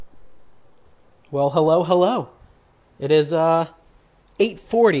Well, hello, hello. It is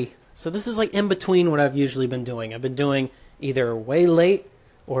 8:40. So this is like in between what I've usually been doing. I've been doing either way late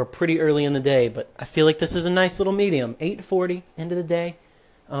or pretty early in the day, but I feel like this is a nice little medium. 8:40 end of the day.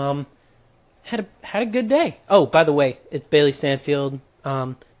 Had a good day. Oh, by the way, it's Bailey Stanfield.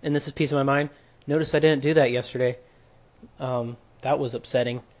 And this is Peace of My Mind. Notice I didn't do that yesterday. That was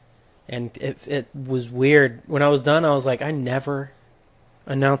upsetting. And it was weird. When I was done, I was like, I never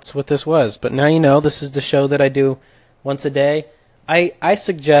announced what this was. But now you know, this is the show that I do once a day. I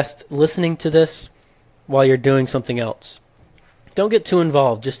suggest listening to this while you're doing something else. Don't get too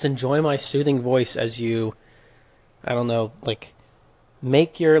involved. Just enjoy my soothing voice as you, I don't know, like,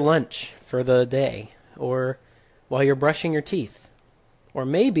 make your lunch for the day. Or while you're brushing your teeth. Or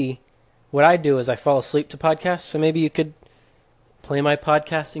maybe what I do is I fall asleep to podcasts, so maybe you could play my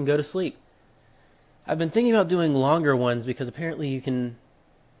podcast and go to sleep. I've been thinking about doing longer ones because apparently you can...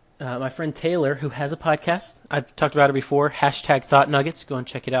 my friend Taylor, who has a podcast, I've talked about it before, hashtag Thought Nuggets. Go and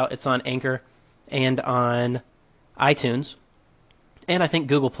check it out. It's on Anchor and on iTunes. And I think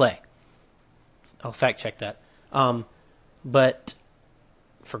Google Play. I'll fact check that. But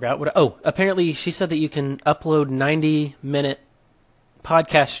forgot what... apparently she said that you can upload 90-minute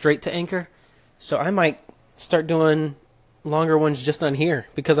podcasts straight to Anchor. So I might start doing longer ones just on here.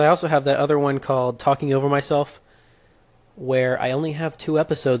 Because I also have that other one called Talking Over Myself, where I only have 2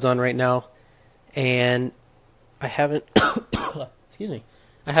 episodes on right now, and I haven't, excuse me,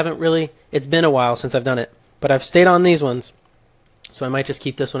 I haven't really, it's been a while since I've done it, but I've stayed on these ones, so I might just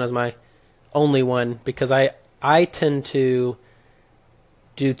keep this one as my only one, because I tend to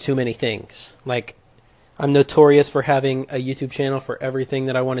do too many things. Like, I'm notorious for having a YouTube channel for everything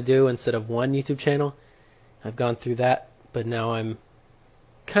that I want to do instead of one YouTube channel. I've gone through that, but now I'm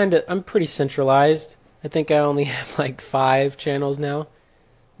pretty centralized. I think I only have like 5 channels now,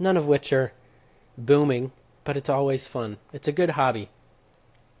 none of which are booming, but it's always fun. It's a good hobby.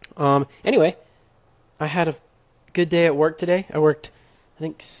 Anyway, I had a good day at work today. I worked, I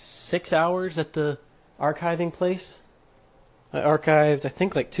think, 6 hours at the archiving place. I archived, I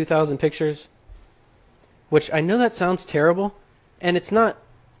think, like 2,000 pictures, which I know that sounds terrible, and it's not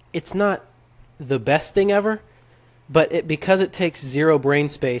the best thing ever, but because it takes 0 brain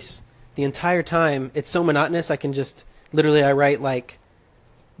space the entire time, it's so monotonous. I can just literally, I write like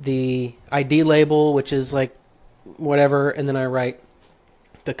the ID label, which is like whatever, and then I write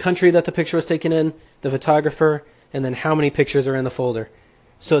the country that the picture was taken in, the photographer, and then how many pictures are in the folder.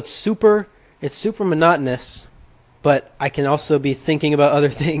 So it's super monotonous, but I can also be thinking about other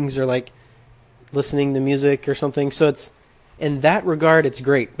things or like listening to music or something. So it's, in that regard, it's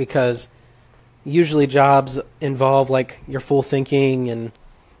great, because usually jobs involve like your full thinking and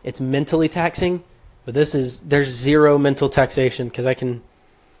it's mentally taxing, but there's 0 mental taxation, because I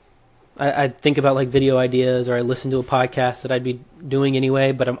think about like video ideas, or I listen to a podcast that I'd be doing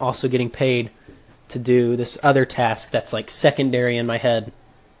anyway, but I'm also getting paid to do this other task that's like secondary in my head,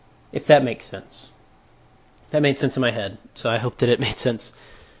 if that makes sense. That made sense in my head, so I hope that it made sense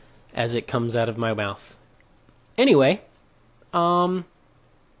as it comes out of my mouth. Anyway, so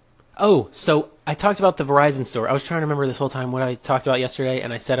I talked about the Verizon store. I was trying to remember this whole time what I talked about yesterday,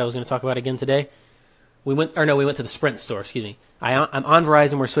 and I said I was going to talk about it again today. We went to the Sprint store, excuse me. I'm on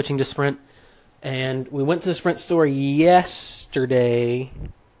Verizon, we're switching to Sprint, and we went to the Sprint store yesterday,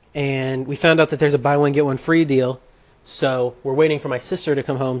 and we found out that there's a buy one, get one free deal, so we're waiting for my sister to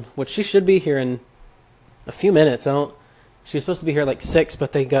come home, which she should be here in a few minutes. She was supposed to be here at like 6,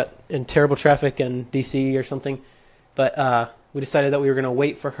 but they got in terrible traffic in D.C. or something, but we decided that we were going to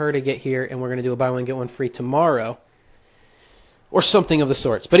wait for her to get here, and we're going to do a buy one, get one free tomorrow, or something of the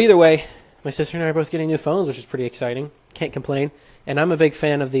sorts. But either way, my sister and I are both getting new phones, which is pretty exciting. Can't complain. And I'm a big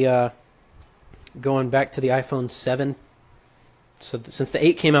fan of the going back to the iPhone 7. So since the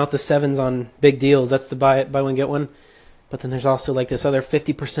 8 came out, the 7's on big deals. That's the buy one, get one. But then there's also like this other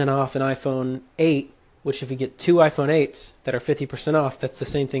 50% off an iPhone 8, which if you get 2 iPhone 8s that are 50% off, that's the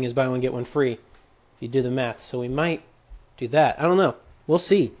same thing as buy one, get one free, if you do the math. So we might do that. I don't know. We'll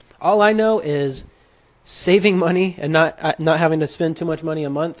see. All I know is saving money and not having to spend too much money a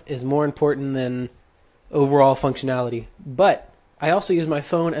month is more important than overall functionality. But I also use my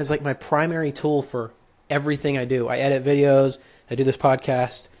phone as like my primary tool for everything I do. I edit videos. I do this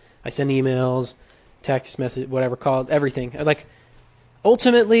podcast. I send emails, text message, whatever, calls, everything.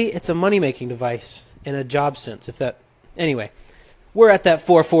 Ultimately, it's a money-making device in a job sense. Anyway, we're at that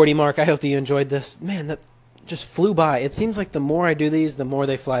 4:40 mark. I hope that you enjoyed this. Man, that just flew by. It seems like the more I do these, the more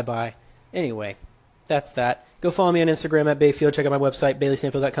they fly by. Anyway, that's that. Go follow me on Instagram at Bayfield. Check out my website,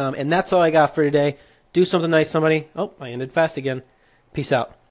 BaileyStanfield.com. And that's all I got for today. Do something nice, somebody. Oh, I ended fast again. Peace out.